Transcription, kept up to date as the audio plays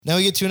Now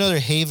we get to another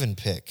Haven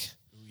pick.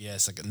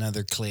 Yes, like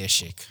another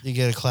classic. You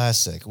get a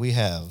classic. We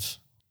have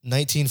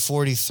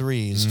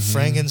 1943's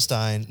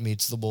Frankenstein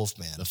meets the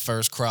Wolfman. The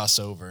first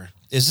crossover.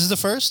 Is this the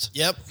first?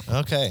 Yep.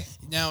 Okay.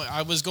 Now,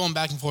 I was going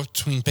back and forth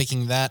between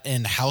picking that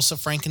and House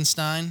of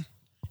Frankenstein.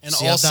 And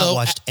See, also, I've not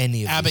watched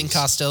any of Abbott and these.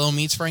 Costello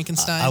meets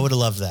Frankenstein. I would have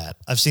loved that.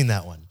 I've seen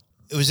that one.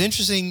 It was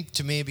interesting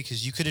to me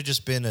because you could have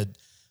just been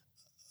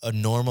a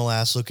normal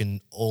ass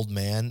looking old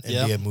man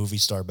and be a movie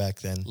star back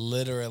then.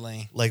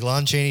 Literally. Like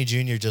Lon Chaney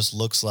Jr. just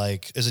looks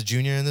like, is it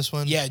Junior in this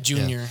one? Yeah,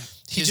 Junior. Yeah.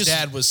 His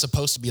dad was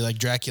supposed to be like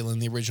Dracula in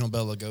the original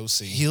Bela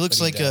Lugosi. He looks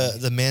like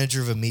the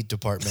manager of a meat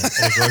department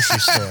at a grocery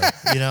store.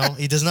 You know,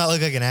 he does not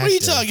look like an actor. What are you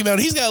talking about?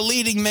 He's got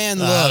leading man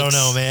looks. I don't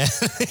know, man.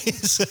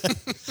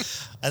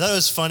 I thought it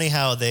was funny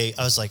how I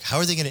was like, how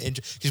are they going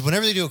to, because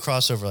whenever they do a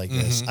crossover like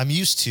this, I'm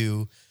used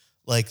to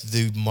like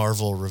the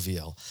Marvel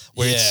reveal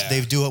where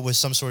they do it with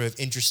some sort of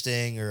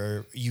interesting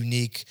or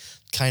unique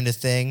kind of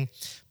thing,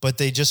 but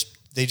they just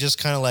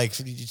kind of like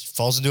he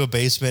falls into a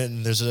basement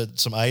and there's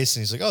some ice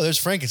and he's like, oh, there's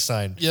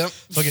Frankenstein. Yep.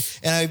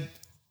 And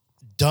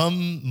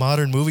dumb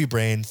modern movie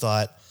brain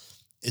thought,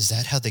 is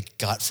that how they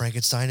got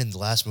Frankenstein in the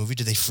last movie?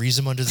 Did they freeze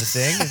him under the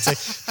thing?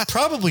 It's like,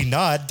 probably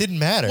not. Didn't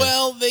matter.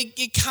 Well,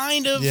 it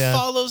kind of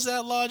follows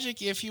that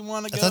logic if you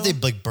want to go. I thought they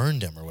like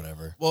burned him or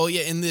whatever. Well,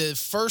 yeah, in the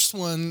first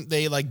one,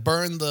 they like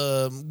burn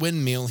the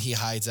windmill he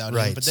hides out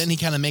in, but then he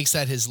kind of makes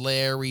that his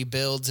lair,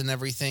 rebuilds and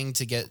everything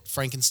to get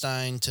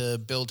Frankenstein to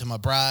build him a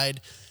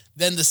bride.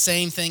 Then the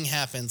same thing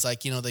happens.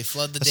 Like, they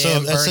flood the dam, burn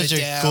it down. That's such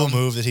a cool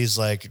move that he's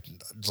like,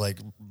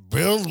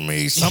 build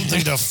me something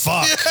to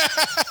fuck.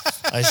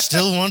 I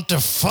still want to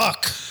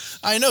fuck.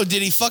 I know.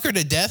 Did he fuck her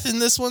to death in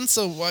this one?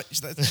 So what?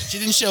 She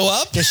didn't show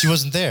up? Yeah, she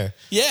wasn't there.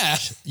 Yeah.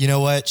 You know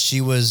what?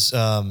 She was,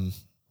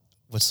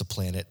 what's the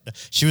planet?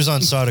 She was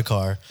on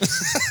Sardaukar.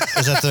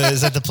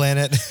 Is that the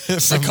planet?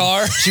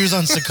 Sakaar? She was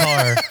on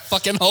Sakaar.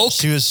 Fucking Hulk?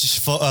 She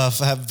was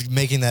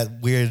making that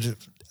weird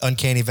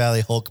Uncanny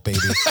Valley Hulk baby.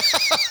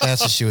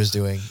 That's what she was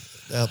doing.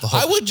 The Hulk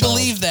I would child.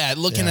 believe that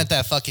looking at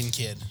that fucking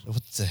kid.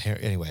 What's the hair?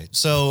 Anyway,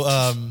 so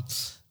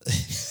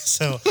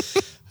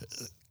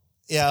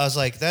yeah, I was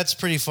like, that's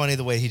pretty funny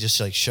the way he just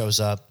like shows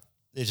up.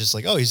 It's just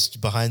like, oh, he's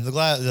behind the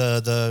glass,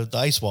 the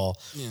ice wall,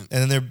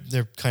 and then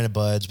they're kind of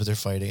buds, but they're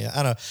fighting.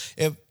 I don't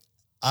know.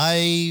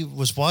 I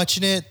was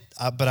watching it,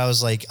 but I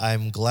was like,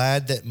 I'm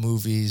glad that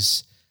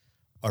movies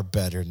are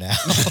better now.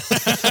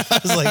 I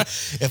was like,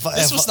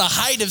 this was the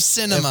height of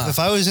cinema. If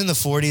I was in the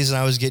 40s and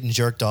I was getting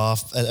jerked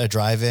off at a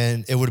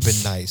drive-in, it would have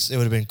been nice. It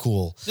would have been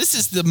cool. This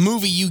is the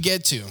movie you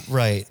get to.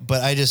 Right.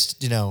 But I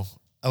just, I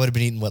would have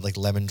been eating like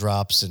lemon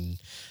drops and...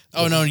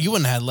 Oh, no, you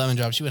wouldn't have had lemon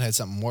drops. You would have had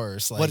something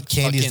worse. Like what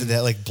candies did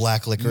that? Like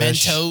black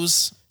licorice?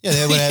 Mentos? Yeah,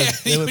 they would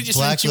have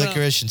black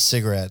licorice and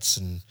cigarettes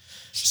and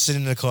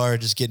sitting in the car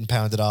just getting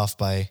pounded off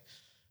by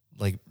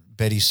like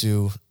Betty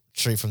Sue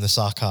straight from the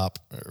sock hop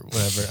or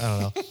whatever. I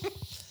don't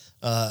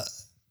know.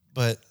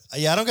 But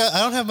yeah, I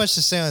don't have much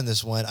to say on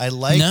this one. I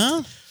like.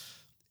 No.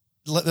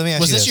 Let me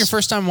ask was you this your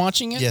first time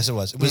watching it? Yes, it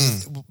was. It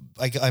was.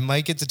 I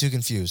might get the two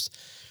confused.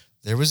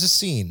 There was a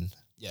scene.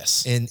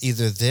 Yes. In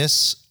either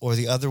this or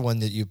the other one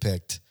that you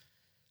picked,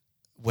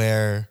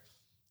 where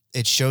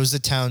it shows the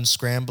town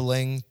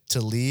scrambling to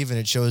leave, and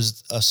it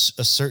shows a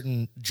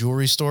certain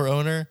jewelry store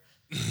owner.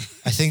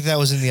 I think that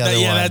was in the other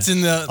one. Yeah, that's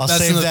in the. I'll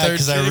save that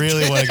because I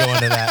really want to go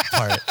into that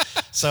part.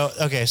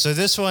 So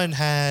this one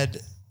had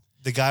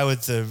the guy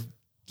with the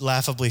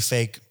laughably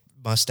fake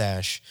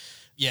mustache.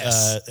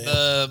 Yes,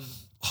 the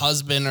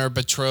husband or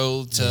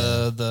betrothed to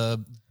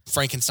the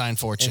Frankenstein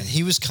fortune. And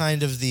he was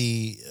kind of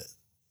the.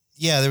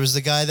 Yeah, there was the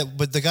guy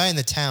the guy in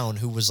the town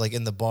who was like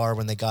in the bar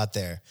when they got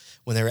there,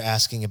 when they were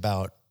asking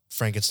about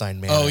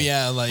Frankenstein Manor. Oh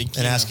yeah,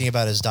 and asking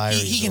about his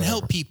diaries. He can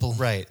help people,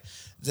 right?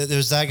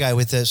 There's that guy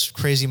with this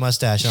crazy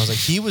mustache, and I was like,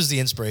 he was the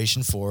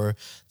inspiration for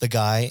the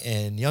guy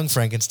in Young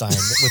Frankenstein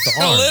with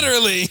the arm.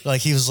 Literally,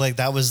 like he was like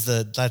that's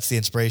the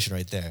inspiration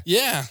right there.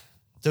 Yeah,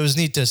 it was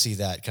neat to see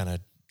that kind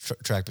of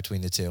track between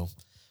the two,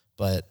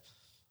 but.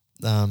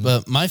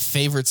 But my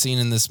favorite scene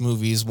in this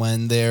movie is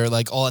when they're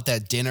like all at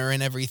that dinner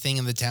and everything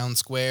in the town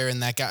square,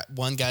 and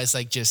one guy's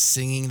like just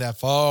singing that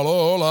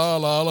 "Follow la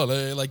la la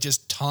la," like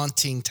just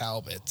taunting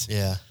Talbot.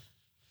 Yeah,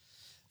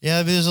 yeah.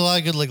 I mean, there's a lot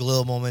of good like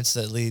little moments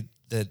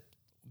that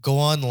go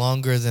on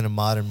longer than a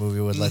modern movie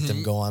would let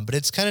them go on, but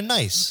it's kind of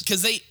nice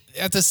because they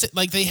had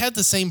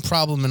the same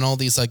problem in all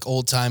these like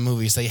old time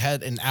movies. They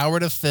had an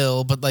hour to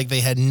fill, but like they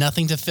had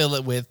nothing to fill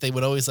it with. They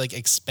would always like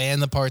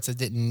expand the parts that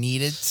didn't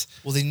need it.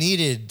 Well, they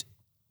needed.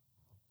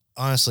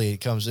 Honestly,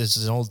 it's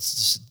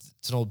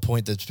an old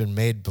point that's been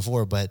made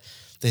before, but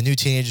they knew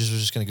teenagers were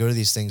just going to go to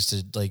these things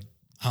to like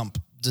hump,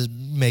 to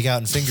make out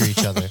and finger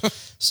each other.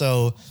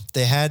 So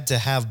they had to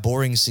have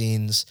boring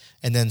scenes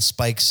and then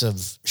spikes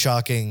of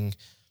shocking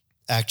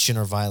action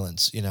or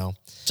violence,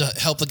 to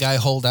help the guy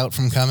hold out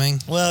from coming.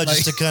 Well,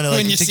 just to kind of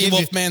when you see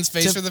Wolfman's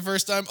face for the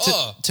first time,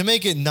 to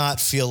make it not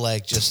feel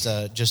like just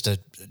a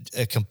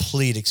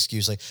complete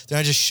excuse. Like they're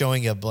not just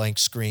showing a blank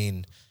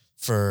screen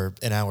for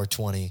an hour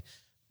 20.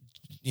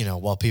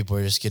 While people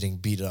are just getting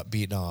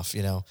beaten off,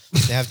 they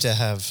have to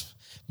have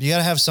You got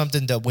to have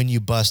something that when you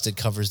bust, it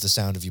covers the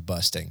sound of you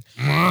busting.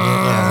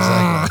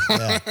 Yeah, exactly.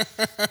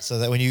 Yeah. So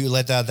that when you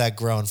let out that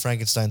groan,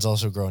 Frankenstein's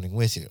also groaning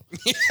with you.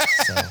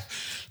 So,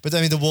 but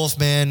I mean, the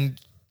Wolfman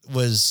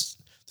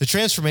the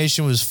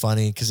transformation was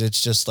funny because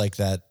it's just like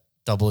that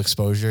double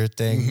exposure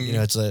thing. You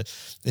know, it's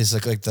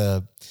like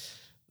the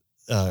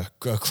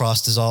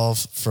cross dissolve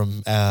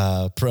from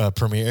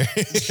Premiere.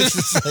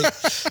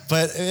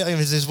 But I mean,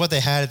 it's what they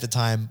had at the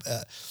time.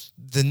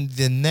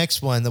 The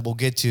next one that we'll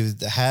get to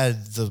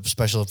had the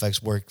special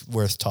effects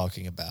worth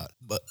talking about.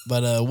 But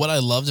what I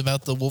loved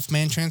about the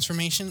Wolfman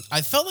transformation,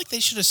 I felt like they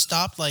should have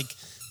stopped like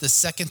the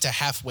second to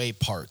halfway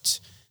part.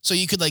 So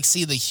you could like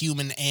see the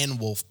human and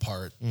wolf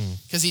part.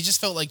 Because he just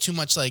felt like too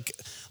much like...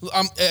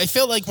 I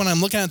feel like when I'm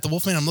looking at the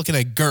Wolfman, I'm looking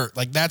at Gert.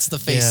 Like that's the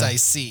face I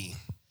see.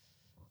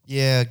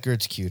 Yeah,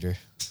 Gert's cuter.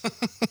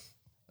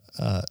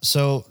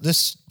 So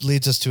this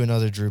leads us to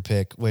another Drew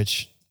pick,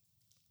 which...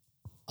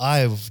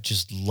 I've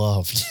just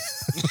loved.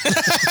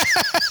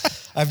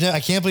 I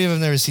can't believe I've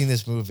never seen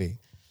this movie.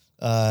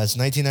 It's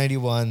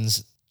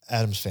 1991's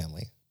Addams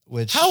Family.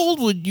 Which how old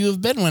would you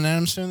have been when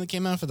Addams Family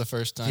came out for the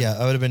first time? Yeah,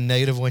 I would have been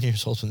 -1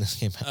 years old when this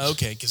came out.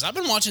 Okay, because I've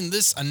been watching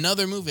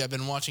another movie I've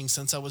been watching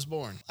since I was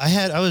born.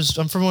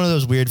 I'm from one of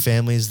those weird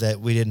families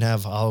that we didn't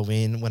have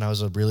Halloween when I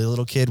was a really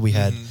little kid. We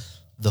had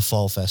the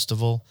Fall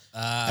Festival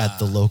at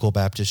the local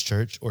Baptist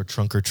church, or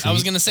Trunk or Treat. I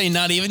was gonna say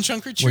not even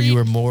Trunk or Treat, where you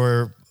were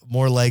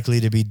more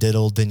likely to be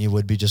diddled than you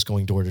would be just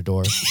going door to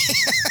door.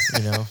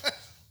 You know,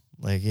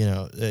 like, you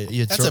know,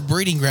 that's a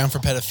breeding ground for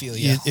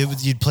pedophilia.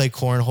 You'd play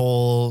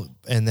cornhole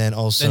and then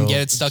also then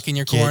get it stuck in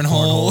your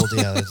cornhole.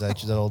 Yeah, that's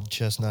actually that old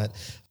chestnut.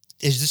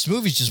 This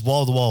movie's just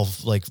wall to wall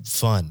like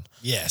fun.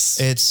 Yes,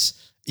 it's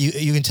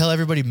you can tell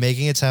everybody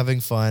making it's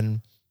having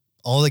fun.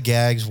 All the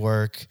gags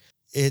work.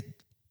 It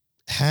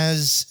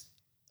has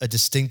a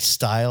distinct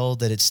style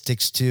that it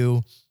sticks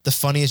to. The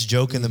funniest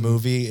joke in the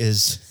movie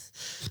is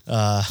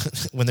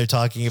when they're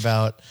talking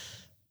about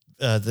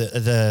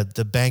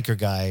the banker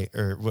guy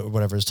or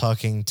whatever is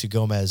talking to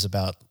Gomez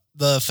about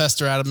the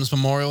Fester Addams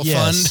Memorial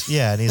Fund.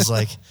 Yeah, and he's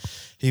like,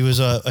 he was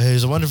a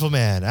wonderful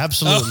man,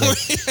 absolutely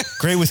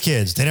great with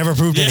kids. They never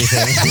proved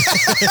anything.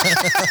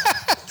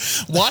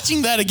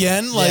 Watching that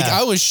again,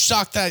 I was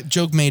shocked that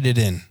joke made it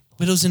in.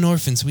 Widows and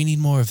orphans, we need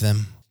more of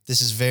them.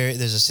 There's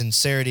a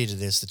sincerity to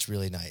this that's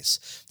really nice.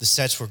 The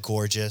sets were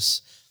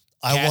gorgeous.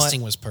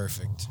 Casting was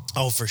perfect.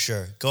 Oh, for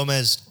sure.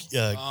 Gomez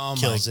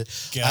kills it.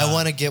 God. I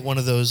want to get one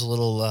of those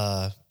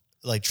little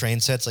like train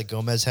sets like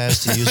Gomez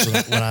has to use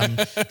when I'm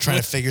trying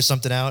to figure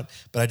something out,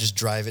 but I just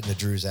drive it into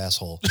Drew's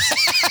asshole.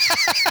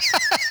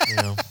 You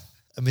know?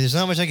 I mean, there's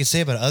not much I can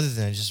say about it other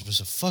than it just was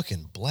a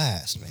fucking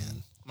blast,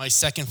 man. My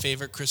second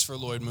favorite Christopher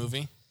Lloyd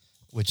movie.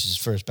 Which is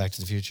first Back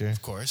to the Future.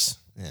 Of course.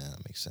 Yeah,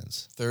 that makes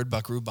sense. Third,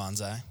 Buckaroo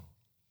Banzai.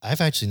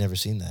 I've actually never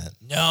seen that.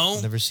 No.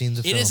 I've never seen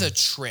the film. It is a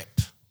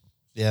trip.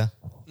 Yeah.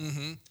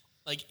 Mm-hmm.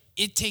 Like,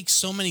 it takes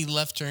so many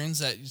left turns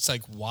that it's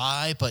like,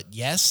 why? But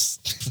yes.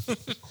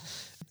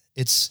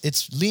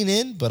 It's lean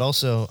in, but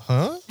also,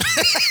 huh?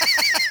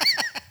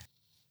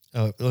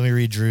 Oh, let me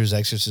read Drew's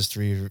Exorcist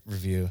 3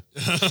 review.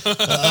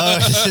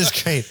 This is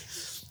great.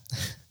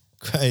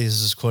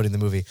 This is quoting the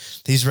movie.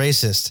 He's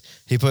racist.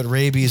 He put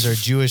rabies or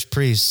Jewish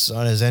priests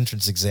on his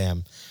entrance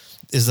exam.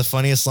 Is the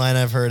funniest line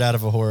I've heard out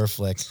of a horror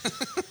flick.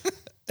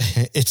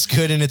 It's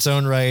good in its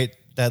own right.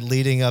 That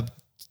leading up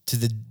to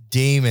the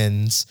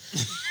demons,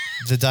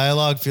 the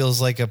dialogue feels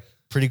like a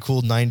pretty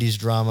cool 90s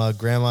drama.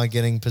 Grandma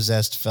getting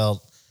possessed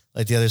felt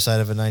like the other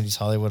side of a 90s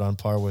Hollywood on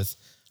par with,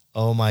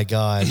 oh my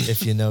God,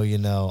 if you know, you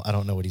know. I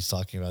don't know what he's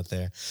talking about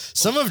there.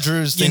 Some of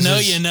Drew's things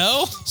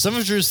Some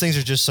of Drew's things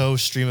are just so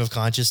stream of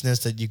consciousness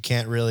that you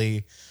can't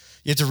really,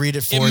 you have to read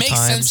it 4 times. It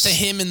makes sense to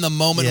him in the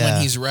moment when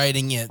he's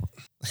writing it.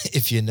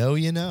 If you know,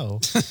 you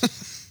know.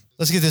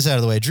 Let's get this out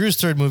of the way. Drew's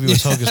third movie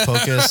was Hocus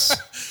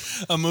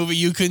Pocus. A movie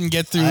you couldn't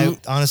get through.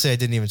 Honestly, I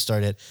didn't even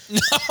start it. No.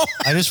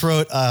 I just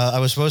wrote, I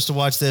was supposed to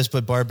watch this,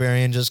 but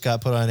Barbarian just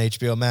got put on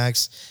HBO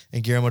Max,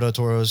 and Guillermo del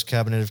Toro's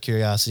Cabinet of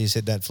Curiosities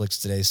hit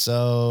Netflix today,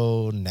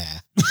 so nah.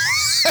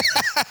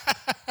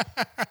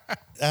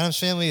 Addams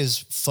Family is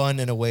fun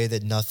in a way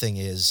that nothing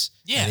is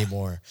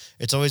anymore.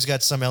 It's always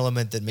got some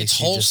element that makes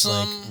you just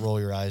like roll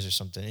your eyes or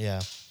something.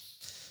 Yeah.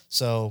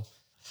 So...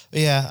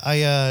 yeah,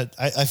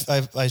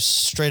 I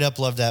straight up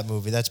love that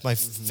movie. That's my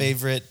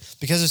favorite.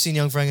 Because I've seen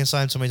Young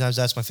Frankenstein so many times,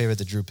 that's my favorite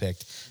that Drew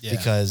picked. Yeah.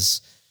 Because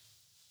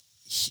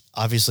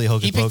obviously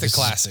Hocus Pocus picked the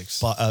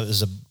classics.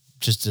 Is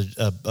just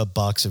a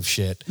box of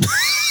shit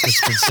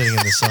that's been sitting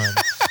in the sun.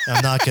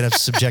 I'm not going to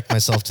subject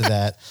myself to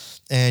that.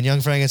 And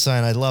Young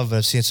Frankenstein I love, but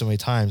I've seen it so many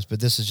times. But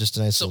this is just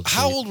a nice little treat.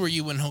 How old were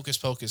you when Hocus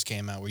Pocus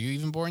came out? Were you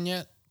even born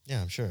yet?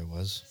 Yeah, I'm sure it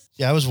was.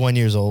 Yeah, I was 1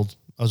 year old.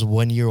 I was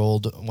 1 year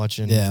old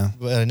watching. Yeah.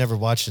 I never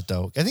watched it,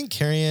 though. I think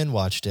Carrie Ann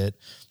watched it.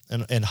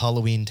 And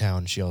Halloween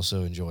Town she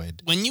also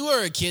enjoyed. When you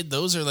were a kid,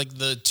 those are like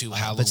the two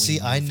Halloween But see,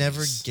 movies. I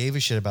never gave a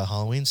shit about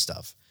Halloween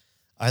stuff.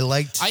 I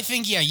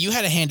think, you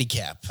had a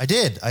handicap. I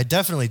did. I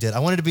definitely did. I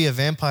wanted to be a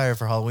vampire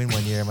for Halloween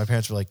one year, and my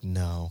parents were like,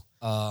 no.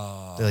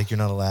 They're like, you're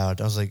not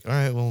allowed. I was like, all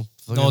right, well,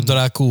 no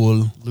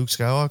Dracul. Luke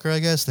Skywalker, I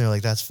guess. And they're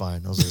like, that's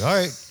fine. I was like, all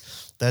right,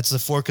 that's the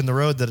fork in the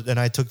road. And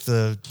I took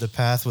the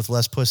path with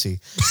less pussy.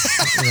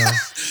 You know?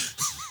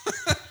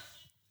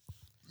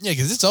 Yeah,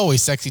 because it's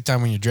always sexy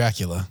time when you're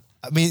Dracula.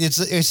 I mean,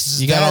 it's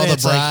you got all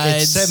the brides.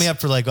 Like, it set me up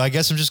for like, well, I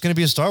guess I'm just going to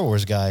be a Star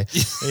Wars guy.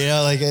 You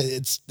know, like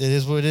it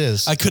is what it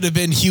is. I could have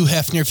been Hugh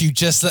Hefner if you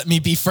just let me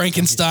be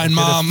Frankenstein,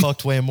 Mom.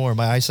 Fucked way more.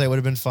 My eyesight would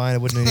have been fine. I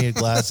wouldn't have needed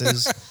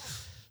glasses.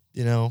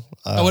 You know,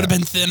 I would have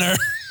been thinner.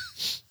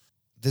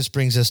 This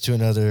brings us to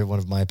another one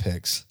of my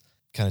picks.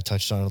 Kind of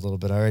touched on it a little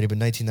bit already, but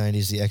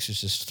 1990s, The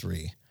Exorcist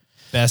 3.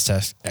 Best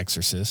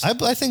Exorcist.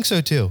 I think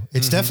so too.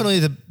 It's definitely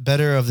the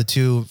better of the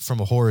two from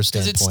a horror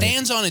standpoint. Because it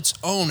stands on its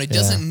own. It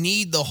doesn't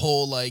need the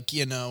whole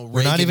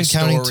We're not even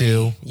counting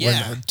two.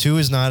 Yeah, two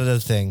is not a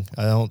thing.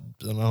 I don't.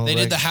 They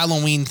did the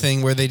Halloween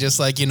thing where they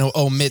just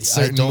omit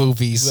certain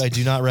movies. I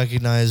do not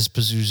recognize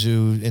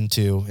Pazuzu in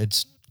two.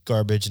 It's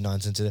garbage and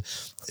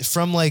nonsense.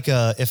 From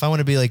if I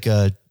want to be like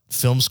a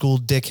film school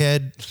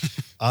dickhead,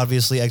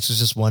 obviously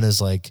Exorcist 1 is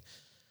like.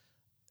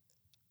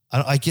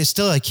 I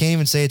can't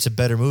even say it's a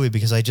better movie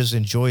because I just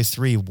enjoy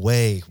 3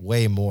 way,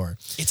 way more.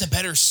 It's a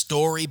better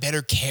story,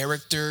 better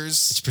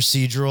characters. It's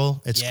procedural.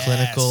 It's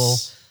clinical.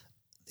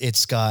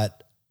 It's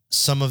got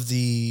some of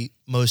the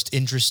most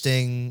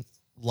interesting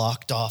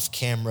locked off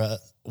camera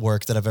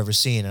work that I've ever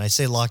seen. And I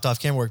say locked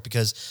off camera work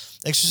because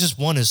Exorcist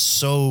 1 is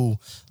so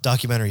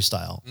documentary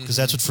style because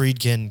that's what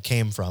Friedkin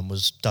came from,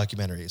 was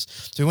documentaries.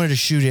 So he wanted to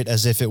shoot it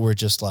as if it were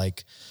just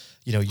like,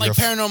 you're like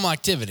Paranormal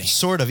Activity.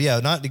 Sort of, yeah.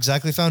 Not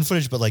exactly found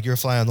footage, but like you're a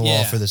fly on the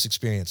wall for this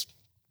experience.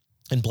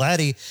 And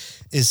Blatty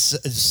is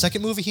the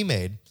second movie he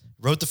made,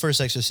 wrote the first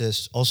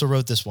Exorcist, also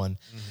wrote this one.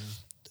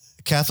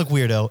 Catholic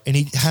weirdo. And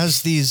he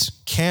has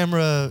these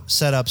camera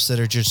setups that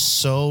are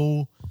just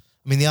so...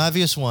 I mean, the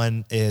obvious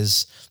one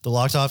is the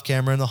locked off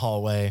camera in the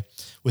hallway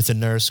with the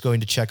nurse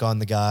going to check on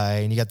the guy.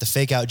 And you got the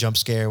fake out jump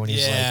scare when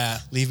he's like,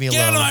 leave me alone.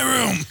 Get out of my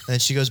room. And then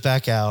she goes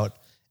back out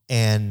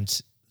and...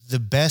 the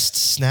best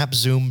snap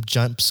zoom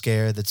jump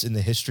scare that's in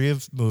the history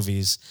of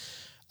movies.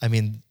 I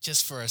mean,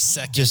 just for a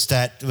second, just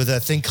that where the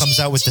thing comes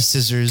out with the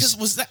scissors.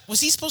 Was that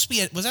supposed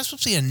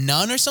to be a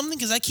nun or something?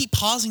 Because I keep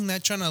pausing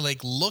that trying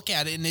to look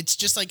at it, and it's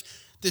just like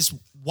this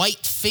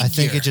white figure. I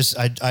think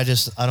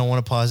I don't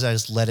want to pause it. I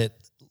just let it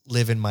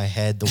live in my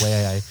head the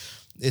way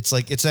it's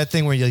that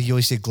thing where you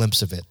always see a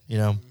glimpse of it. You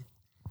know,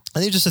 I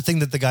think it's just a thing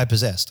that the guy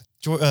possessed.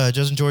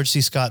 Doesn't George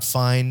C. Scott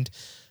find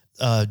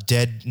a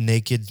dead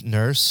naked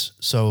nurse?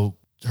 So.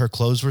 Her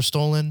clothes were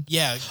stolen?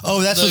 Yeah.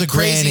 Oh, that's what the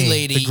crazy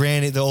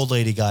lady. The old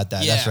lady got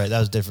that. Yeah. That's right. That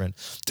was different.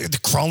 They're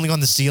crawling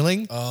on the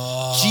ceiling?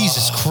 Oh.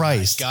 Jesus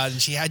Christ. My God.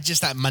 And she had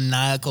just that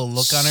maniacal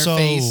look on her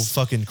face. So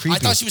fucking creepy. I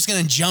thought she was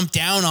going to jump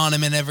down on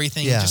him and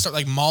everything and just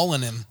start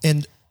mauling him.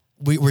 And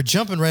we're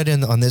jumping right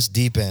in on this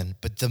deep end,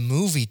 but the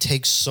movie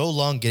takes so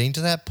long getting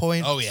to that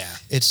point. Oh, yeah.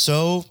 It's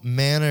so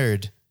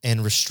mannered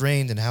and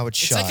restrained in how it's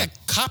shot. It's like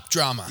a cop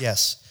drama.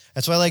 Yes.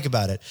 That's what I like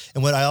about it.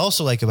 And what I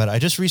also like about it, I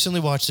just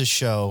recently watched this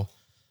show.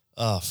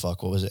 Oh,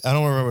 fuck, what was it? I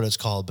don't remember what it's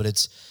called, but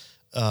it's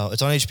on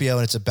HBO,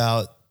 and it's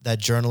about that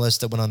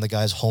journalist that went on the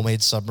guy's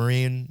homemade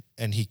submarine,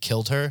 and he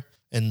killed her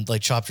and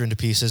chopped her into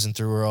pieces and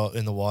threw her all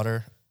in the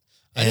water.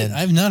 And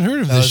I've not heard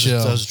of this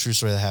show. That was a true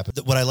story that happened.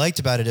 What I liked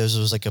about it is it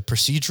was like a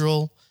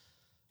procedural,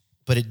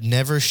 but it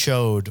never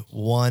showed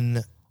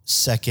 1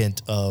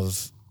 second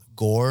of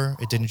gore.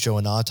 It didn't show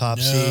an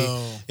autopsy.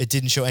 No. It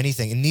didn't show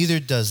anything, and neither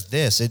does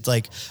this.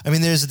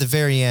 There's at the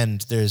very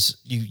end. There's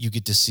you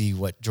get to see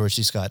what George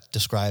C. Scott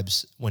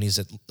describes when he's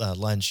at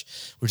lunch,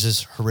 which is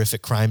this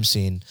horrific crime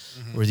scene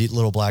where the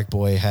little black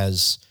boy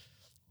has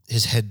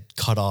his head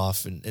cut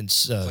off and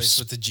placed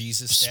with the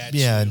Jesus statue.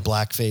 Yeah, and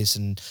blackface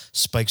and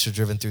spikes are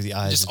driven through the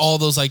eyes. Just all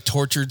those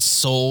tortured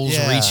souls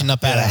reaching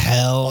up out of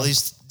hell. All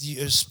these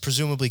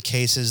presumably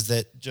cases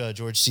that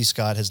George C.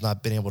 Scott has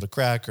not been able to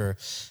crack or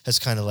has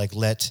kind of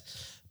let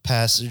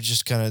pass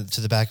just kind of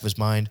to the back of his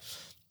mind.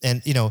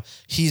 And,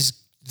 he's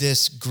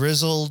this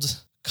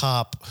grizzled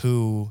cop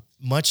who,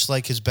 much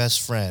like his best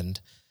friend,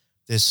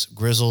 this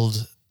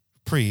grizzled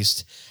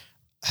priest,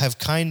 have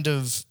kind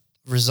of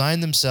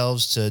resigned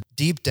themselves to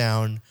deep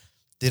down,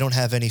 they don't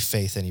have any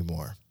faith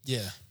anymore.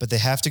 Yeah. But they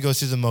have to go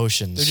through the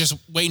motions. They're just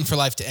waiting for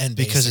life to end,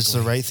 because it's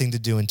the right thing to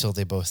do until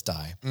they both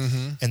die.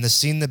 Mm-hmm. And the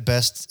scene that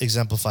best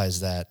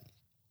exemplifies that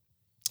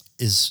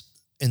is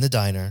in the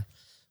diner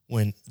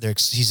when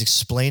he's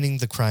explaining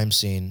the crime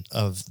scene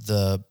of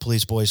the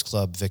Police Boys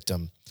Club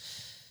victim.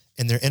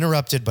 And they're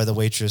interrupted by the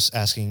waitress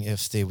asking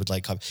if they would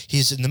like coffee.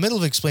 He's in the middle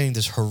of explaining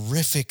this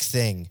horrific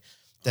thing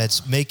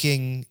that's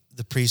making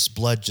the priest's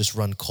blood just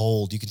run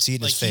cold. You can see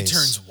it in his face. He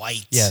turns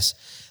white. Yes.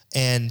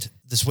 And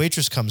this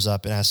waitress comes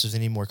up and asks if they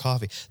need more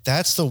coffee.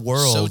 That's the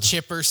world. So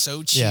chipper,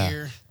 so cheer.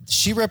 Yeah.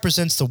 She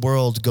represents the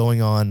world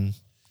going on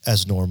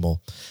as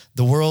normal.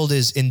 The world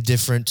is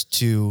indifferent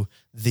to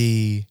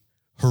the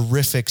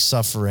horrific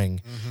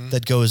suffering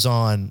that goes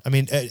on. I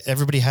mean,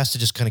 everybody has to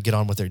just kind of get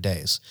on with their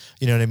days.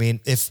 You know what I mean?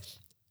 If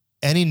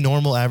any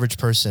normal average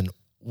person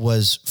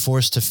was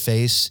forced to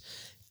face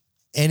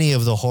any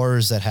of the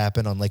horrors that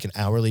happen on like an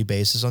hourly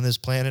basis on this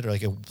planet, or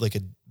like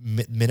a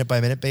minute by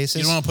minute basis.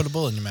 You don't want to put a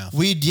bullet in your mouth.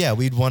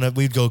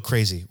 We'd go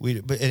crazy.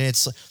 And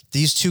it's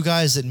these two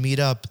guys that meet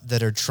up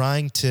that are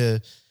trying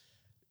to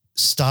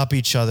stop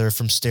each other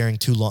from staring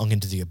too long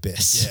into the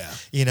abyss.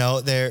 Yeah. You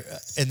know, they're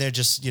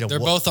just, you know, they're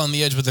both on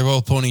the edge, but they're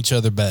both pulling each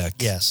other back.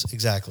 Yes,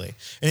 exactly.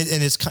 And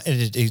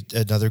it's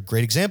another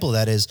great example of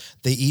that is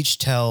they each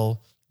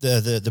tell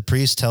the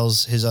priest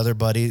tells his other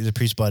buddy, the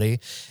priest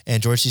buddy,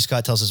 and George C.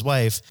 Scott tells his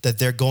wife that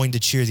they're going to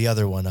cheer the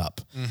other one up.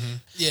 Mm-hmm.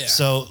 Yeah.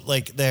 So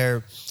like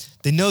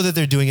they know that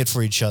they're doing it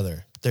for each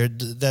other.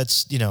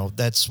 That's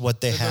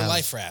what they're have. Their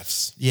life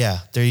rafts. Yeah,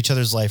 they're each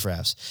other's life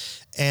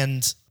rafts.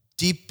 And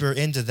deeper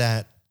into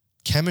that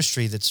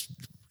chemistry that's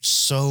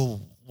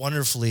so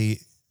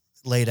wonderfully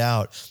laid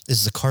out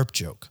is the carp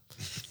joke.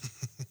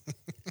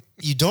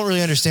 You don't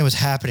really understand what's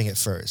happening at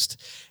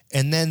first.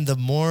 And then the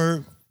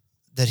more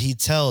that he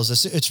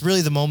tells, it's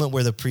really the moment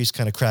where the priest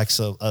kind of cracks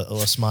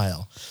a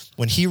smile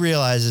when he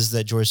realizes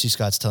that George C.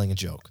 Scott's telling a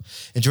joke.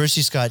 And George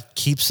C. Scott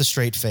keeps a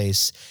straight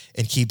face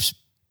and keeps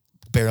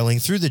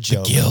barreling through the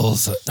joke. The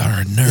gills are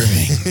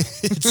unnerving.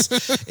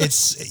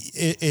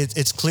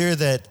 It's clear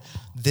that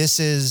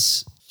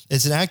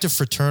it's an act of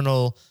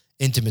fraternal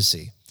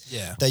intimacy.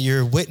 Yeah. That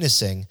you're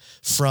witnessing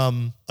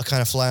from a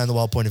kind of fly on the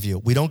wall point of view.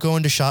 We don't go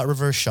into shot,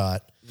 reverse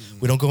shot.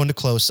 We don't go into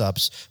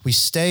close-ups. We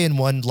stay in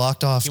one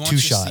locked off two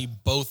shot. See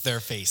both their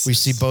faces. We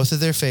see both of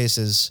their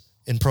faces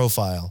in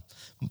profile.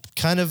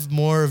 Kind of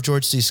more of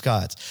George C.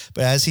 Scott's.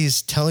 But as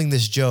he's telling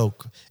this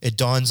joke, it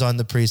dawns on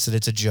the priest that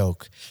it's a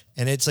joke.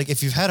 And it's like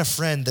if you've had a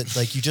friend that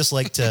like you just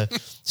like to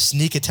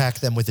sneak attack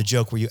them with a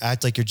joke where you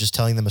act like you're just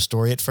telling them a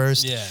story at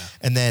first. Yeah.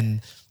 And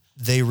then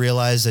they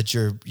realize that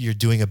you're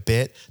doing a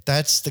bit.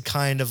 That's the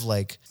kind of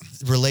like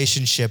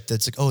relationship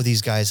that's like, oh,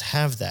 these guys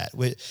have that.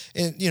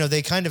 And, you know,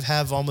 they kind of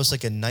have almost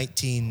like a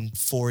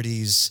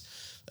 1940s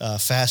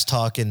fast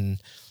talking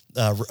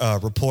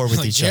rapport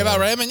with each other. You hear about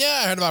Raymond?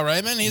 Yeah, I heard about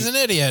Raymond. He's an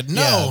idiot.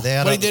 No,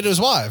 yeah, what he did to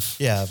his wife.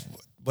 Yeah.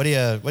 What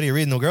are you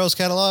reading the girls'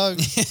 catalog?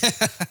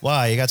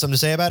 Why? You got something to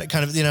say about it?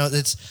 Kind of, you know,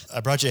 I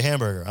brought you a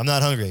hamburger. I'm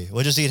not hungry.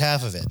 We'll just eat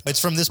half of it. It's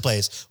from this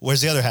place.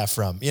 Where's the other half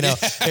from? You know,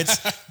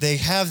 they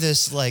have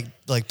this like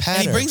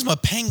pattern. And he brings him a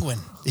penguin.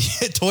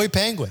 Toy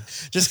penguin.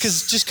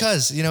 Just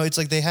cause, you know, it's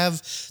like they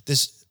have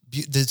this,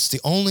 it's the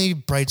only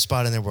bright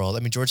spot in their world. I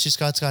mean, George C.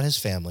 Scott's got his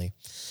family.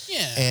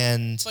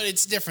 Yeah. But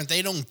it's different.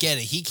 They don't get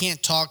it. He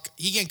can't talk.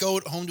 He can't go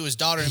home to his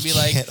daughter and be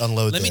like,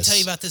 let me tell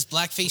you about this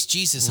blackface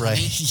Jesus, honey.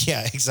 Right.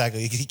 Yeah,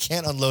 exactly. He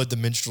can't unload the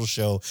minstrel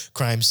show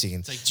crime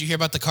scene. It's like, did you hear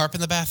about the carp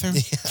in the bathroom?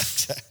 Yeah,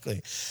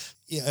 exactly.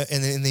 Yeah,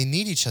 and they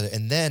need each other.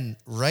 And then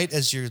right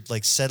as you're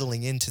like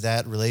settling into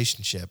that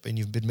relationship and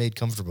you've been made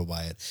comfortable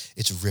by it,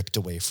 it's ripped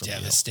away from you.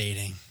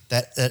 Devastating.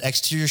 That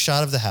exterior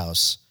shot of the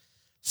house,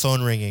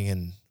 phone ringing,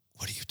 and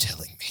what are you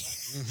telling me?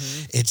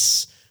 Mm-hmm.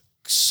 It's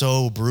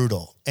so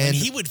brutal. And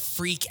he would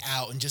freak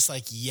out and just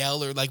like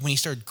yell, or like when he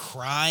started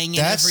crying and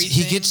everything.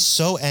 He gets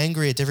so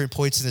angry at different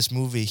points in this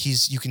movie.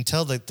 You can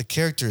tell that the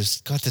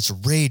character's got this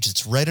rage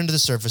that's right under the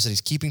surface that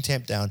he's keeping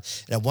tamped down.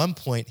 And at one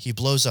point he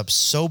blows up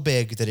so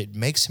big that it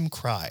makes him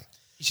cry.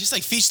 He's just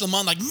like Feast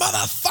Lamont, like,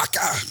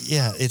 motherfucker.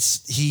 Yeah,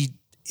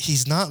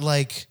 he's not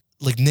like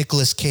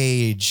Nicolas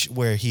Cage,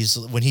 where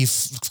when he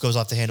goes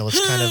off the handle,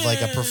 it's kind of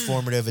like a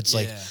performative. It's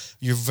like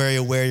you're very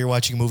aware you're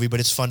watching a movie,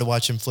 but it's fun to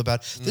watch him flip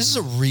out. Mm-hmm. This is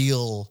a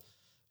real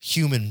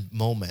human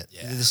moment.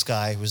 Yeah. This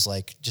guy was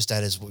like just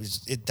at his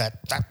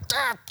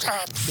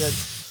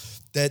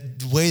that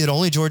way that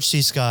only George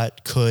C.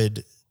 Scott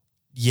could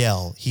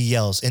yell. He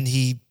yells, and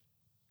he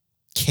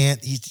can't.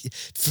 If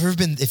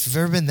you've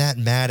ever been that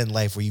mad in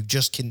life where you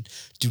just can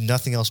do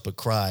nothing else but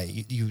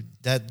cry,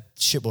 that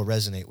shit will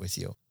resonate with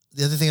you.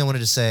 The other thing I wanted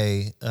to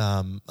say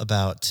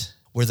about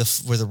where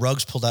the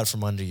rug's pulled out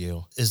from under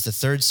you is the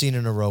third scene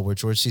in a row where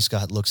George C.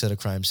 Scott looks at a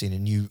crime scene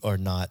and you are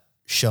not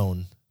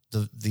shown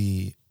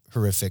the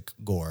horrific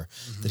gore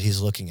that he's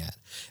looking at.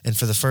 And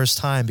for the first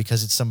time,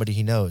 because it's somebody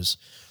he knows,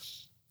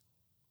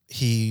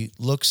 he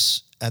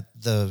looks at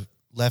the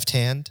left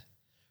hand,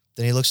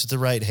 then he looks at the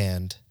right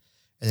hand,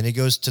 and then he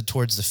goes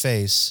towards the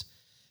face.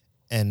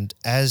 And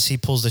as he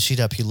pulls the sheet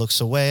up, he looks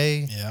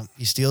away. Yeah.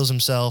 He steels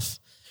himself,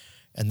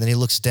 and then he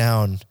looks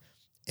down.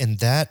 And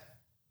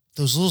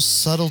those little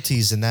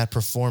subtleties in that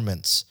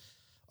performance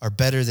are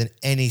better than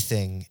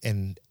anything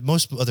in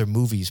most other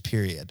movies,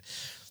 period.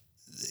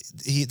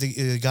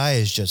 The guy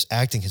is just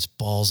acting his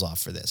balls off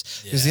for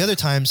this. Because the other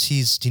times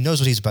he knows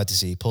what he's about to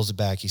see. He pulls it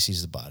back. He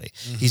sees the body.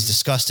 Mm-hmm. He's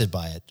disgusted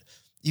by it.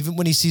 Even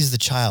when he sees the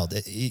child,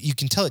 you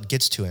can tell it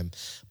gets to him,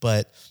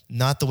 but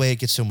not the way it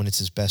gets to him when it's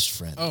his best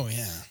friend. Oh,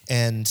 yeah.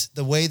 And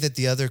the way that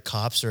the other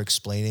cops are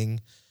explaining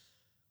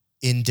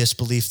in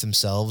disbelief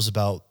themselves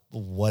about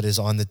what is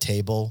on the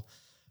table,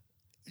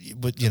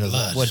 but you know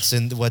what's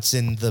in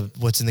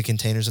the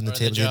containers on the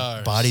table,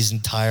 the body's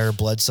entire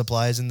blood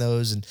supplies in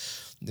those, and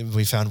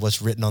we found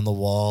what's written on the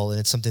wall, and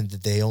it's something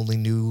that they only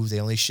knew, they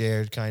only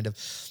shared, kind of.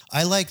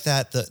 I like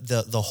that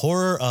the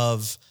horror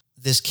of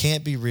this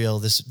can't be real.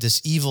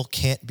 This evil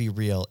can't be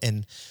real.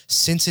 And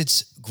since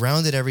it's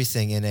grounded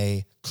everything in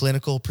a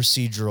clinical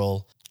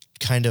procedural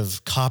kind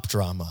of cop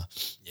drama,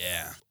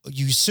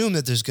 you assume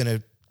that there's going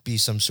to be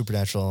some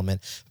supernatural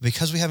element.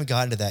 Because we haven't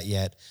gotten to that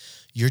yet,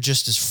 you're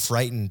just as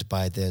frightened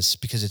by this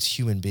because it's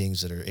human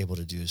beings that are able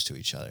to do this to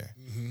each other.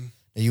 Mm-hmm.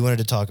 Now, you wanted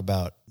to talk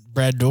about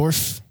Brad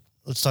Dourif.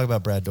 Let's talk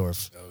about Brad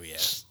Dourif. Oh yeah.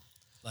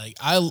 Like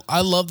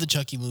I love the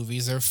Chucky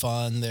movies. They're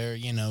fun. They're,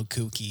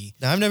 kooky.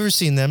 Now I've never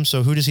seen them,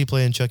 so who does he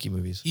play in Chucky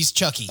movies? He's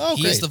Chucky. Oh,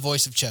 he great. is the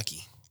voice of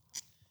Chucky.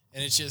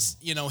 And it's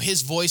just,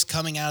 his voice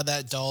coming out of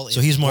that doll. So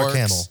he's Mark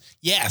Hamill.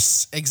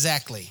 Yes,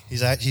 exactly.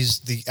 He's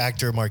the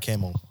actor Mark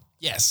Hamill.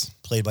 Yes.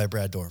 Played by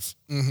Brad Dourif.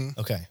 Mm-hmm.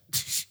 Okay.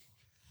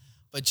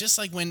 But just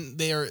like when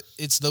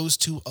it's those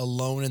two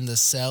alone in the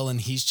cell, and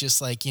he's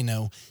just like,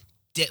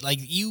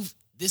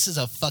 this is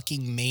a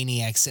fucking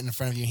maniac sitting in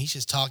front of you. And he's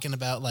just talking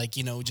about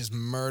just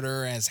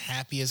murder as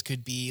happy as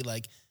could be.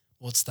 Like,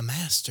 what's the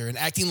master? And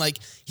acting like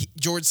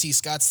George C.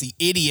 Scott's the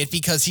idiot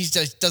because he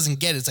just doesn't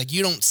get it. It's like,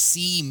 you don't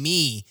see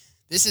me.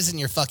 This isn't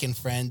your fucking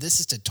friend. This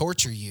is to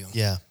torture you.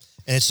 Yeah.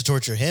 And it's to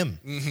torture him.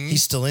 Mm-hmm.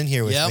 He's still in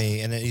here with me.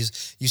 And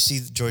you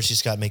see George C.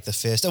 Scott make the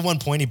fist. At one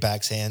point, he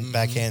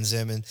backhands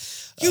him. And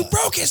you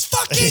broke his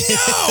fucking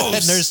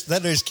nose!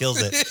 that nurse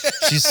kills it.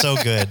 She's so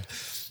good.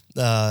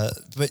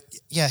 But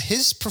yeah,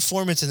 his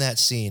performance in that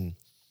scene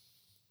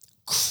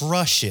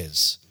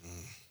crushes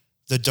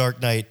the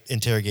Dark Knight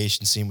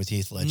interrogation scene with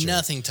Heath Ledger.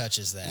 Nothing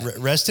touches that.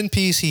 Rest in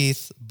peace,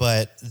 Heath.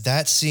 But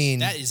that scene...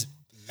 That is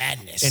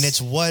madness. And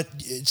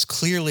it's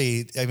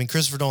clearly... I mean,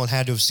 Christopher Nolan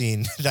had to have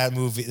seen that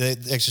movie,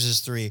 The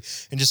Exorcist 3,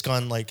 and just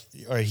gone like,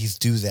 all right, Heath,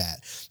 do that.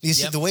 You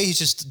see, the way he's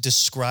just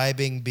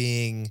describing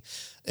being...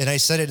 And I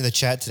said it in the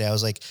chat today. I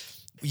was like,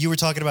 you were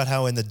talking about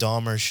how in the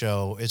Dahmer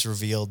show, it's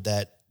revealed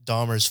that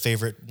Dahmer's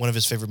one of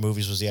his favorite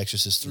movies was The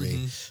Exorcist 3.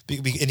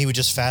 Mm-hmm. And he would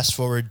just fast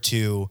forward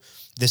to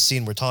this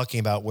scene we're talking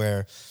about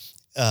where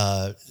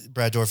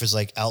Brad Dourif is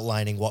like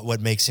outlining what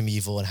makes him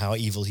evil and how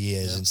evil he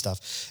is and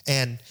stuff.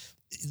 And,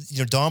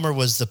 Dahmer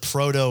was the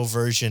proto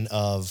version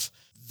of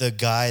the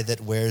guy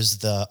that wears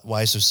the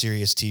Why So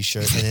Serious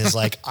t-shirt and is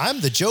like, I'm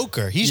the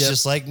Joker. He's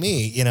just like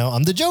me.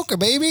 I'm the Joker,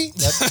 baby.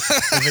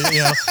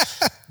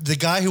 The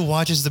guy who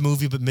watches the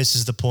movie but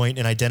misses the point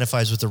and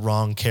identifies with the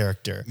wrong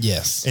character.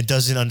 Yes. And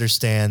doesn't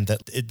understand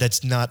that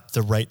that's not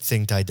the right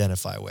thing to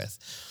identify with.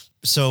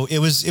 So it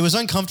was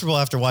uncomfortable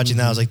after watching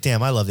that. I was like,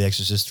 damn, I love The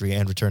Exorcist 3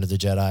 and Return of the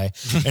Jedi.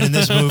 And in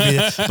this movie,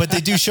 but they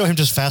do show him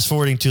just fast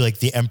forwarding to like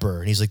the Emperor.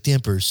 And he's like, the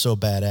Emperor's so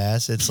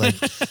badass. It's like,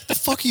 the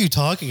fuck are you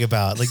talking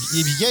about? Like,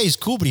 yeah, he's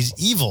cool, but he's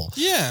evil.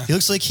 Yeah. He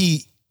looks like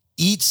he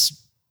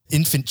eats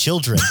infant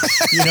children.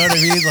 You know what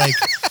I mean? Like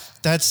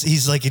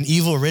he's like an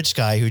evil rich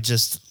guy who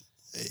just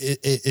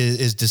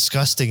is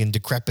disgusting and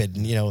decrepit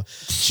and,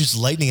 shoots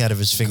lightning out of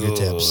his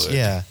fingertips. Good.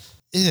 Yeah.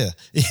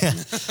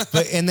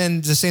 And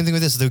then the same thing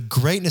with this, the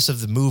greatness of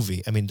the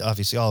movie. I mean,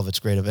 obviously all of it's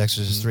great of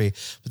Exorcist 3,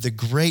 but the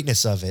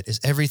greatness of it is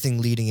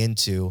everything leading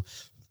into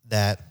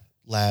that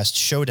last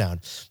showdown.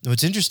 And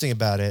what's interesting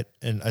about it,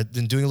 and I've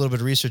been doing a little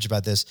bit of research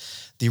about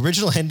this, the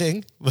original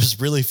ending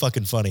was really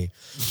fucking funny.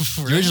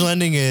 The original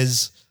ending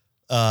is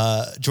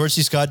George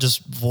C. Scott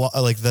just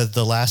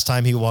the last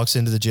time he walks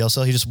into the jail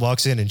cell, he just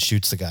walks in and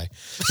shoots the guy.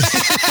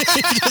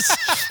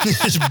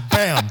 just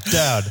bam,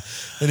 down,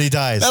 and he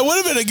dies. That would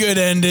have been a good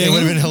ending. It would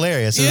have been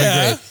hilarious. It would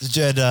have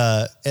been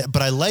great.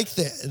 But I like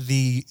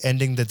the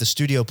ending that the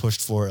studio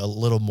pushed for a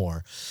little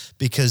more,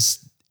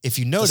 because if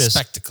you notice,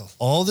 spectacle.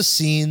 All the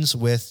scenes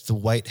with the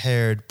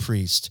white-haired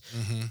priest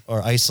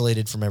are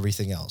isolated from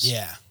everything else.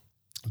 Yeah.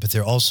 But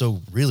they're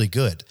also really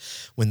good.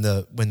 When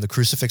the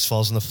crucifix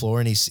falls on the floor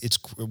and it's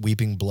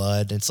weeping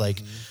blood, it's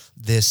like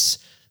this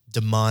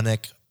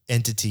demonic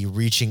entity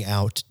reaching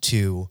out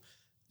to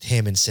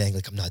him and saying,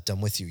 like, I'm not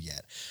done with you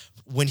yet.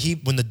 When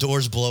the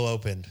doors blow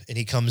open and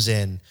he comes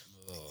in,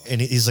 and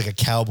he's like a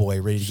cowboy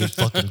ready to get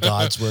fucking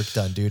God's work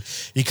done, dude.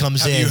 He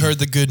comes in. Have you heard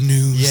the good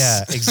news?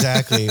 Yeah,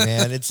 exactly,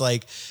 man. It's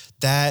like,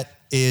 that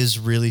is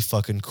really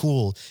fucking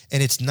cool.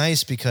 And it's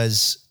nice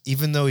because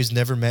even though he's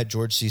never met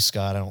George C.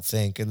 Scott, I don't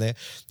think, and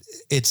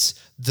it's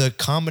the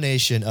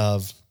combination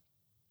of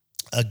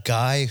a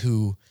guy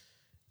who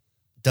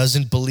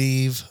doesn't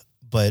believe,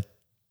 but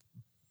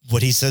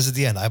what he says at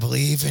the end, I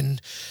believe in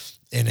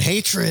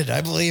hatred,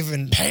 I believe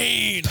in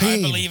pain,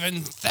 I believe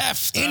in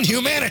theft,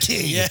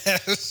 inhumanity.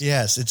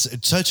 Yes,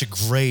 it's such a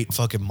great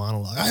fucking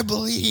monologue. I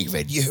believe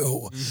in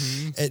you,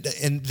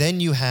 and then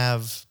you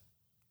have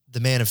the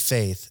man of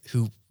faith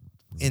who,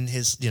 in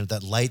his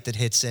that light that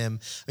hits him.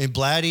 I mean,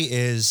 Blatty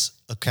is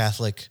a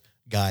Catholic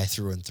guy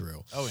through and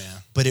through. Oh yeah,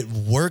 but it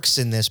works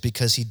in this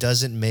because he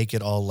doesn't make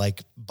it all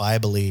like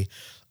Bible-y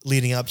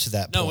leading up to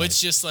that point. No,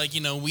 it's just like,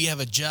 we have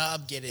a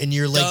job, get it and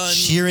you're done, like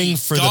cheering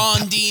for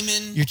the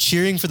demon. You're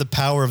cheering for the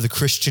power of the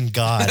Christian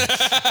God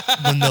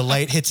when the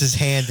light hits his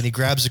hand and he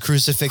grabs the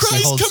crucifix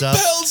Christ and holds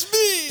compels up.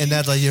 me. And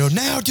that like,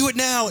 now, do it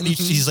now. And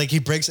he's like, he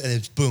breaks and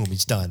it's boom,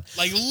 he's done.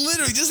 Like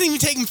literally, doesn't even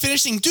take him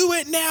finishing. Do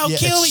it now,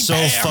 kill him. It's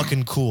so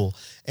fucking cool.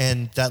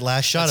 And that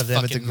last shot of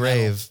them at the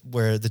grave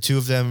where the two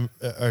of them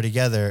are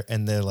together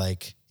and they're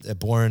like a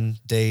born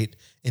date,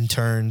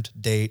 interned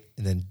date,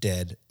 and then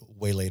dead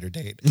way later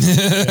date. And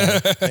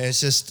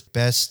it's just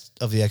best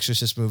of the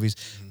Exorcist movies.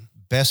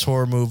 Best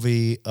horror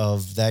movie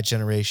of that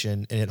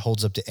generation, and it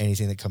holds up to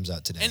anything that comes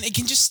out today. And it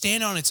can just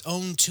stand on its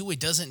own, too.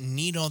 It doesn't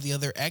need all the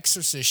other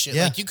Exorcist shit.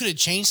 Like, you could have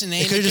changed the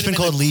name. It could have just been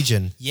called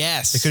Legion.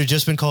 Yes. It could have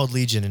just been called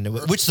Legion,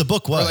 and which the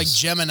book was. Or like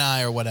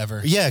Gemini or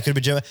whatever. Yeah, it could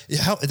have been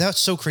Gemini. That's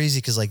so crazy,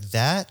 because like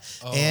that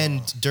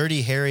and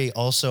Dirty Harry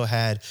also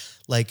had,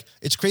 like,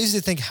 it's crazy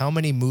to think how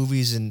many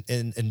movies and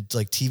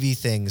like TV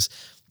things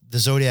the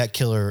Zodiac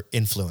Killer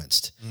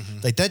influenced.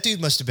 Like, that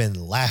dude must have been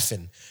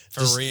laughing.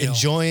 For real.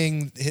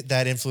 Enjoying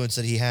that influence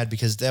that he had,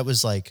 because that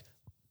was like,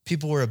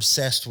 people were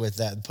obsessed with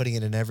that and putting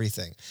it in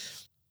everything.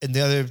 And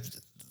the other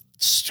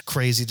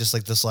crazy, just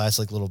like this last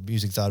like little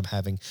music thought I'm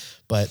having,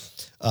 but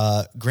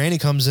Granny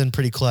comes in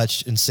pretty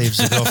clutch and saves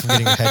the girl from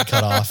getting her head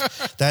cut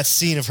off. That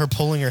scene of her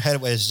pulling her head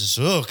away is just,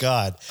 oh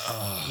God.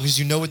 Because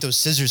you know what those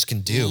scissors can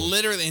do.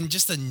 Literally, and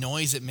just the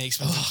noise it makes.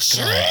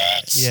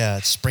 Yeah,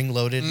 it's spring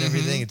loaded and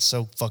everything. It's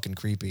so fucking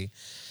creepy.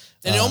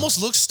 And it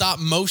almost looks stop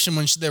motion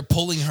when they're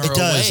pulling her away. It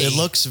does. It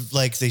looks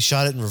like they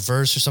shot it in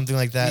reverse or something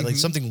like that. Like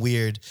something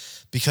weird,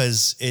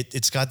 because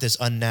it's got this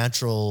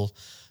unnatural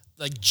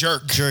like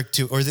jerk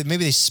to, or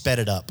maybe they sped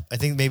it up. I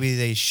think maybe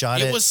they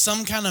shot it. It was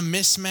some kind of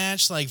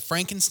mismatch, like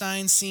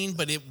Frankenstein scene,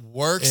 but it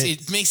works.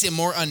 It makes it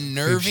more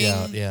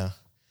unnerving.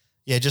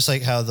 Yeah, just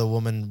like how the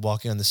woman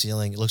walking on the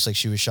ceiling, it looks like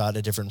she was shot at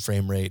a different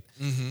frame rate,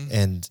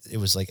 and it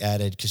was like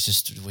added because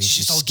just the way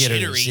she's all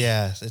jittery.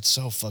 Yeah, it's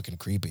so fucking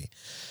creepy.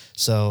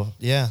 So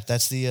yeah,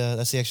 that's the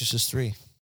Exorcist 3.